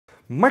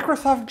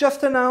Microsoft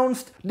just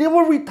announced they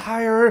will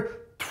retire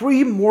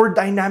 3 more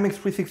Dynamics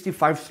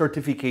 365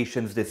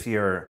 certifications this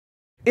year.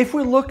 If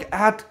we look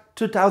at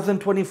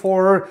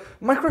 2024,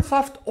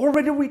 Microsoft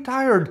already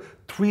retired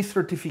 3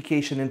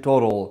 certifications in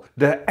total.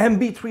 The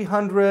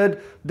MB300,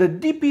 the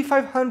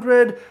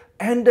DP500,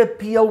 and the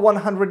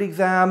PL100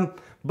 exam.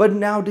 But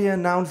now they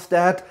announced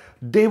that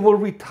they will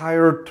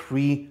retire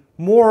 3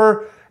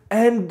 more,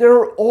 and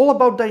they're all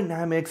about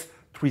Dynamics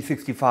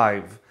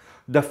 365.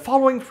 The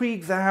following 3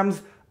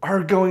 exams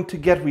are going to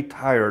get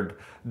retired: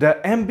 the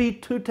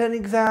MB210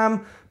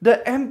 exam,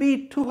 the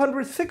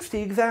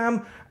MB260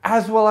 exam,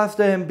 as well as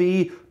the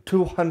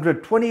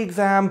MB220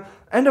 exam,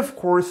 and of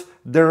course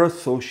their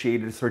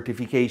associated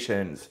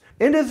certifications.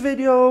 In this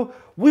video,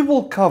 we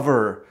will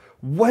cover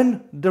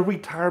when the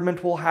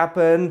retirement will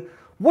happen,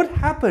 what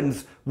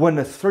happens when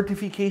a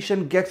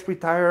certification gets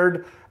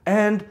retired,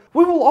 and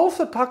we will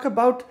also talk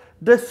about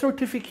the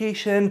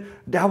certification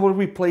that will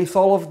replace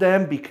all of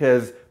them,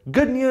 because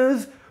good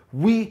news,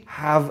 we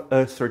have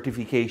a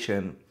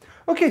certification.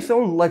 Okay,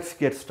 so let's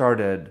get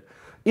started.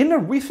 In a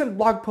recent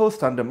blog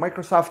post on the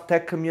Microsoft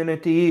Tech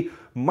community,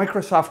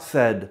 Microsoft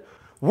said,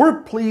 "We're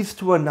pleased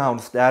to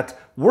announce that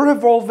we're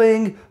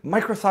evolving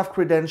Microsoft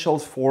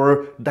credentials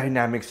for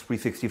Dynamics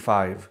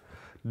 365.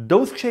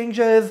 Those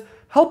changes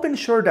help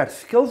ensure that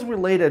skills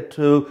related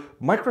to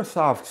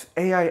Microsoft's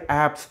AI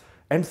apps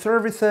and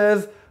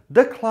services,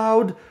 the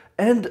cloud,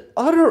 and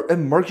other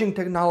emerging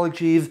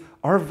technologies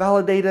are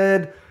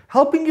validated,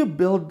 helping you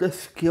build the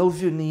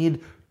skills you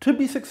need to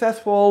be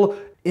successful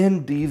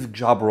in these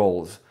job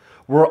roles.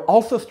 We're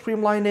also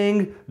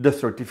streamlining the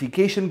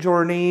certification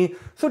journey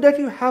so that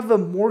you have a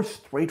more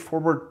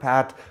straightforward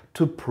path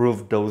to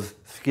prove those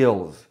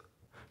skills."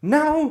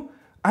 Now,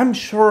 I'm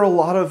sure a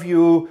lot of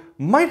you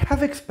might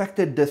have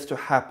expected this to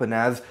happen,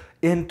 as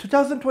in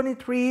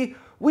 2023,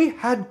 we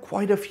had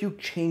quite a few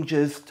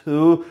changes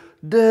to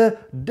the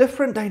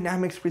different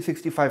Dynamics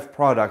 365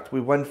 products.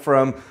 We went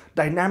from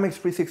Dynamics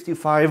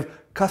 365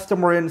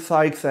 Customer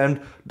Insights and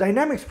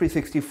Dynamics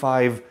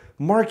 365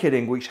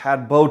 Marketing, which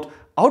had both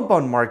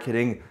outbound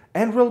marketing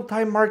and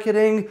real-time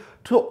marketing,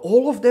 to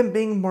all of them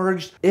being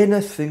merged in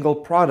a single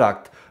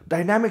product,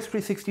 Dynamics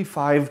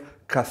 365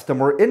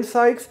 Customer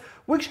Insights,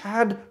 which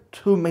had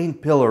 2 main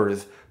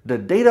pillars, the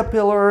data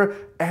pillar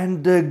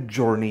and the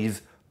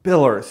journeys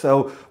pillar.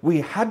 So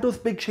we had those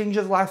big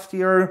changes last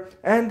year,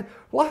 and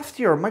last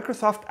year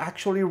Microsoft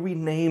actually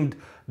renamed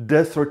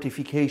the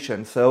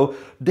certification. So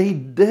they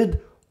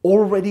did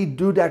already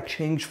do that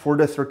change for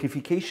the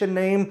certification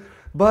name,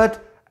 but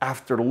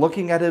after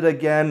looking at it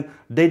again,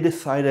 they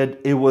decided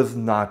it was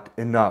not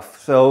enough.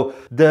 So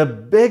the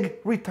big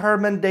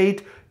retirement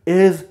date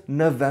is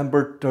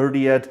November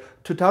 30th,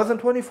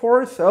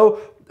 2024. So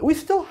we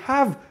still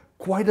have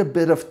quite a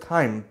bit of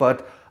time,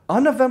 but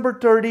on November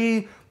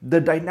 30, the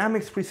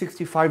Dynamics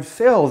 365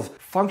 Sales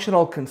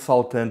Functional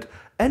Consultant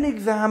and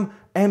Exam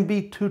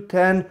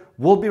MB210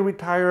 will be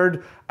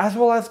retired, as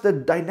well as the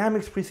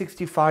Dynamics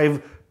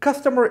 365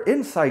 Customer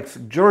Insights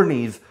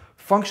Journeys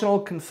Functional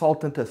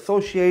Consultant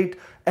Associate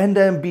and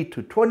the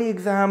MB220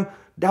 exam,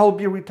 that will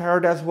be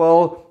retired as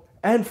well.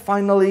 And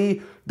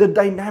finally, the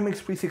Dynamics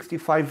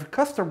 365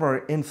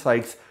 Customer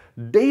Insights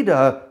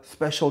Data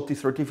Specialty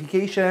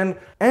Certification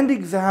and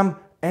exam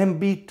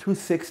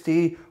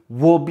MB260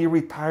 will be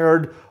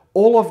retired,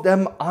 all of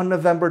them on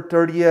November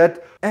 30th.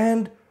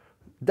 And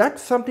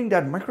that's something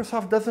that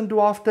Microsoft doesn't do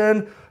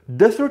often.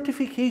 The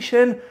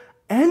certification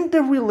and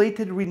the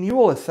related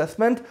renewal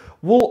assessment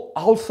will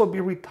also be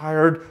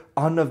retired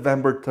on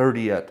November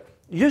 30th.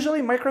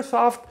 Usually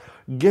Microsoft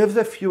gives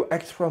a few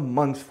extra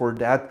months for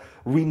that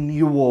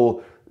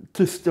renewal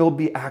to still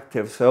be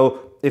active.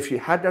 So if you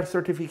had that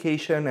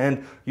certification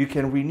and you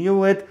can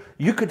renew it,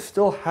 you could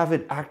still have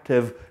it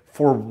active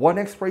for 1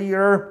 extra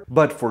year.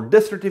 But for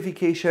this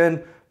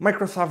certification,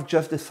 Microsoft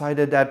just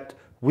decided that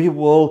we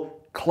will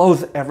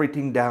close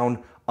everything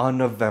down on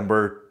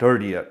November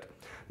 30th.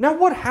 Now,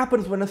 what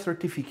happens when a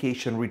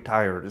certification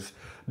retires?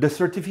 The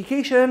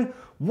certification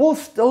will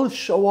still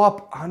show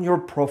up on your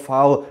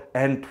profile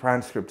and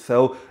transcript.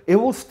 So it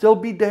will still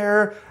be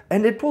there,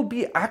 and it will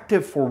be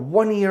active for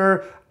 1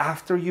 year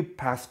after you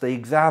pass the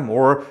exam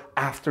or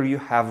after you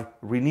have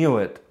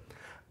renewed it.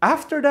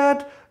 After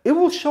that, it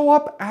will show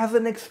up as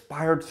an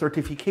expired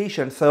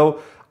certification. So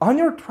on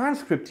your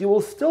transcript, you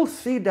will still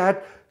see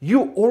that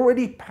you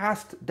already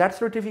passed that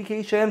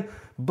certification,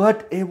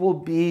 but it will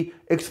be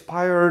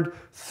expired,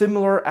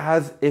 similar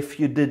as if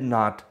you did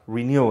not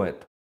renew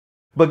it.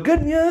 But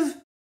good news,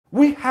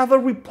 we have a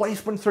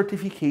replacement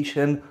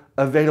certification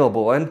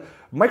available, and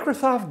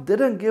Microsoft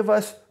didn't give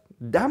us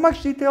that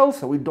much detail,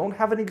 so we don't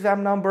have an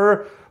exam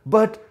number,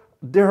 but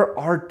there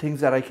are things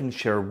that I can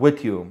share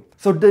with you.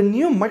 So the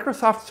new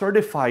Microsoft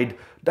certified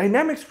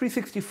Dynamics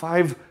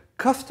 365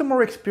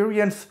 Customer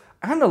Experience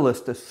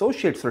Analyst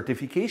Associate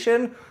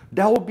certification,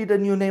 that will be the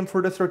new name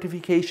for the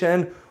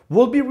certification,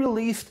 will be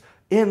released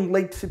in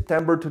late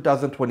September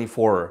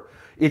 2024.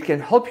 It can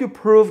help you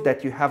prove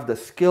that you have the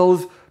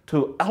skills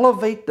to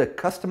elevate the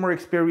customer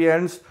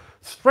experience,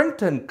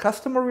 strengthen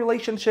customer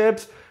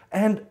relationships,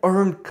 and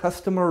earn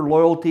customer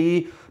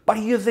loyalty by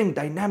using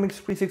Dynamics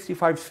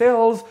 365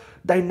 Sales,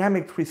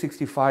 Dynamics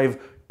 365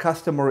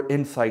 Customer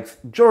Insights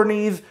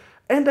Journeys,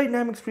 and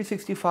Dynamics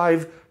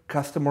 365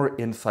 Customer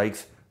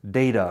Insights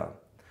Data.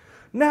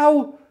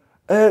 Now,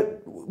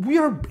 we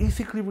are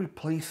basically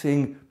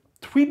replacing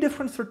 3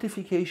 different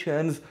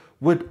certifications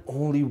with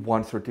only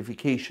 1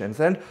 certification,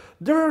 and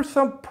there are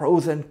some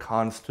pros and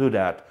cons to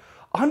that.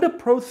 On the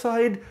pro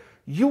side,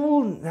 you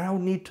will now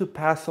need to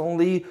pass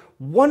only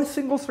 1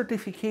 single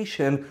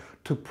certification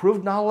to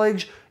prove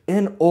knowledge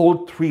in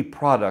all 3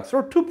 products,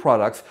 or 2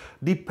 products,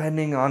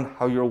 depending on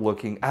how you're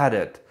looking at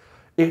it.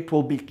 It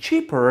will be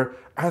cheaper,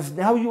 as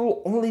now you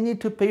will only need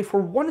to pay for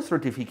 1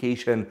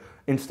 certification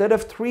instead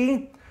of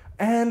 3,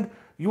 and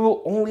you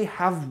will only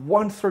have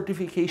 1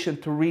 certification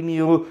to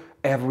renew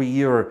every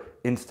year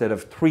instead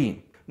of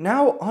 3.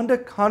 Now, on the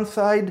con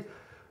side,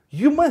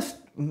 you must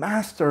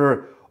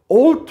master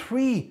all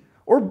 3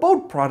 or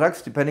both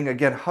products, depending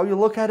again how you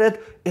look at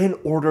it, in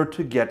order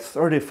to get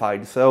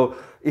certified. So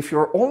if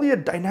you're only a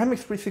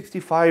Dynamics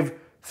 365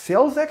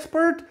 sales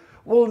expert,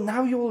 well,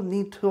 now you will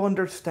need to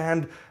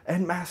understand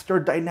and master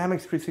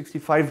Dynamics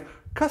 365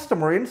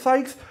 Customer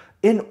Insights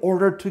in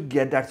order to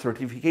get that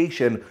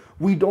certification.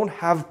 We don't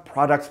have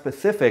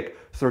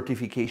product-specific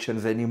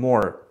certifications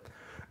anymore.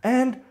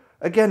 And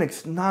again,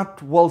 it's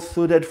not well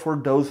suited for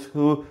those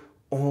who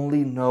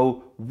only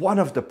know one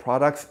of the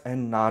products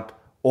and not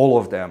all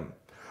of them.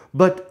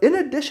 But in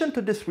addition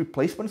to this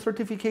replacement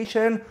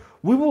certification,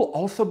 we will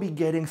also be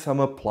getting some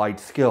applied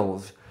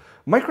skills.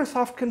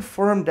 Microsoft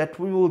confirmed that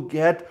we will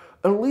get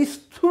at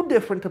least 2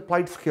 different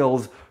applied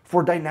skills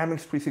for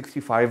Dynamics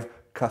 365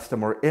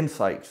 Customer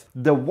Insights.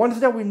 The ones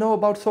that we know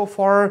about so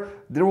far,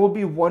 there will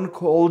be one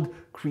called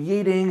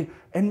Creating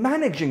and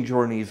Managing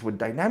Journeys with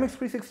Dynamics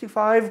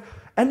 365,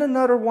 and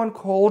another one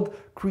called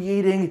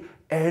Creating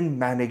and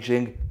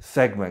Managing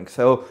Segments.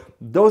 So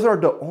those are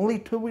the only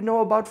 2 we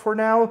know about for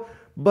now,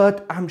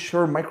 but I'm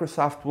sure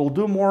Microsoft will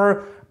do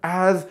more,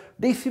 as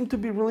they seem to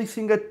be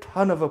releasing a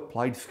ton of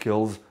applied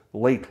skills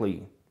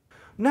lately.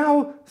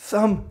 Now,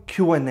 some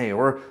Q&A,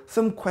 or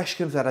some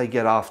questions that I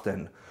get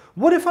often.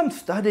 What if I'm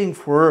studying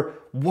for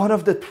one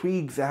of the 3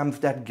 exams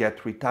that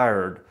get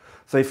retired?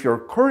 So if you're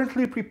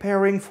currently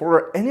preparing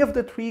for any of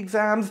the 3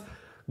 exams,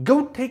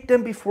 go take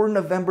them before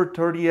November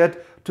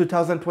 30th,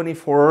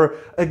 2024.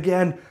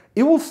 Again,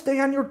 it will stay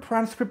on your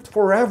transcript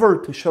forever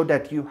to show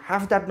that you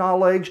have that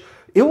knowledge.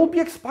 It will be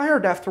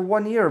expired after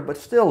 1 year, but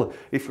still,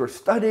 if you're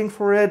studying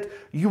for it,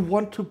 you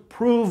want to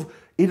prove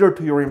either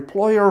to your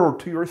employer or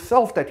to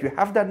yourself that you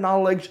have that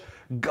knowledge,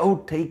 go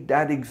take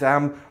that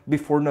exam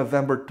before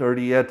November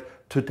 30th,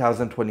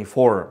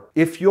 2024.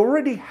 If you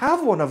already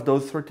have one of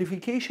those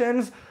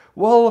certifications,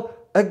 well,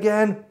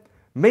 again,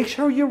 make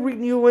sure you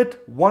renew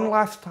it one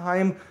last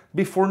time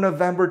before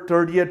November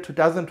 30th,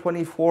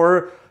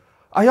 2024.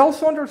 I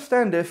also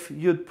understand if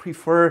you'd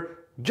prefer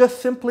just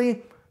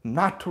simply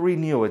not to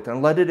renew it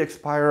and let it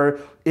expire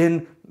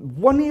in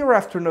 1 year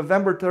after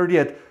November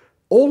 30th.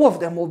 All of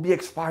them will be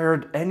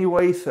expired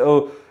anyway,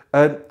 so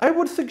I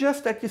would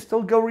suggest that you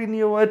still go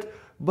renew it,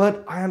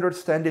 but I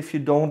understand if you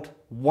don't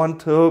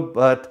want to.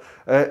 But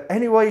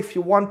anyway, if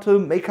you want to,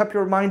 make up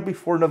your mind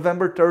before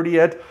November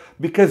 30th,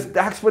 because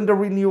that's when the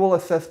renewal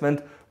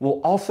assessment will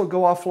also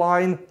go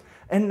offline.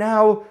 And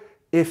now,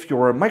 if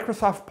you're a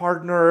Microsoft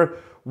partner,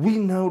 we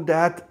know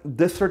that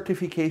this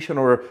certification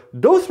or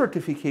those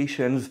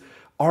certifications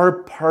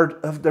are part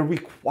of the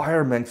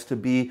requirements to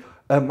be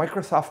a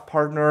Microsoft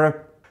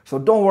partner. So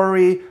don't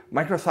worry,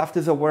 Microsoft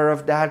is aware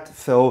of that.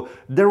 So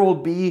there will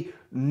be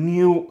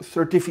new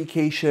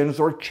certifications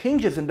or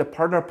changes in the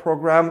partner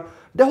program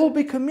that will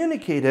be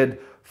communicated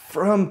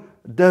from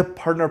the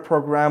partner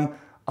program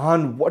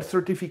on what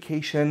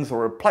certifications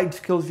or applied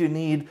skills you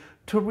need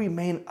to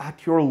remain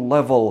at your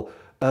level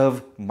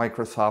of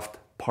Microsoft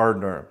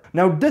partner.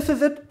 Now, this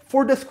is it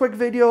for this quick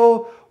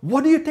video.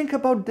 What do you think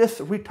about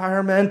this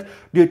retirement?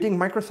 Do you think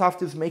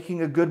Microsoft is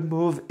making a good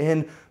move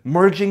in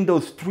merging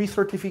those 3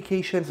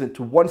 certifications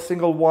into one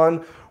single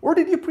one? Or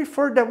did you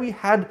prefer that we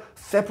had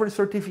separate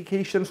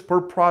certifications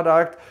per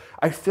product?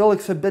 I feel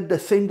it's a bit the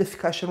same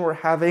discussion we're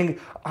having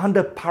on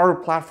the Power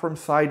Platform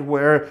side,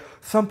 where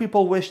some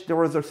people wish there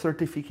was a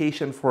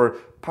certification for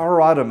Power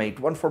Automate,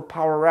 one for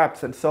Power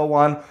Apps, and so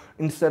on,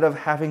 instead of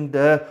having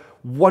the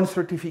one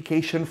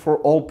certification for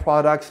all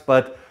products.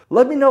 But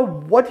let me know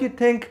what you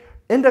think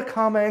in the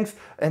comments,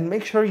 and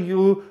make sure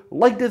you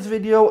like this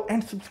video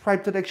and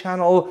subscribe to the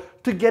channel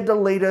to get the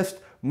latest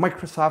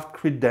Microsoft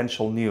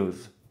credential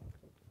news.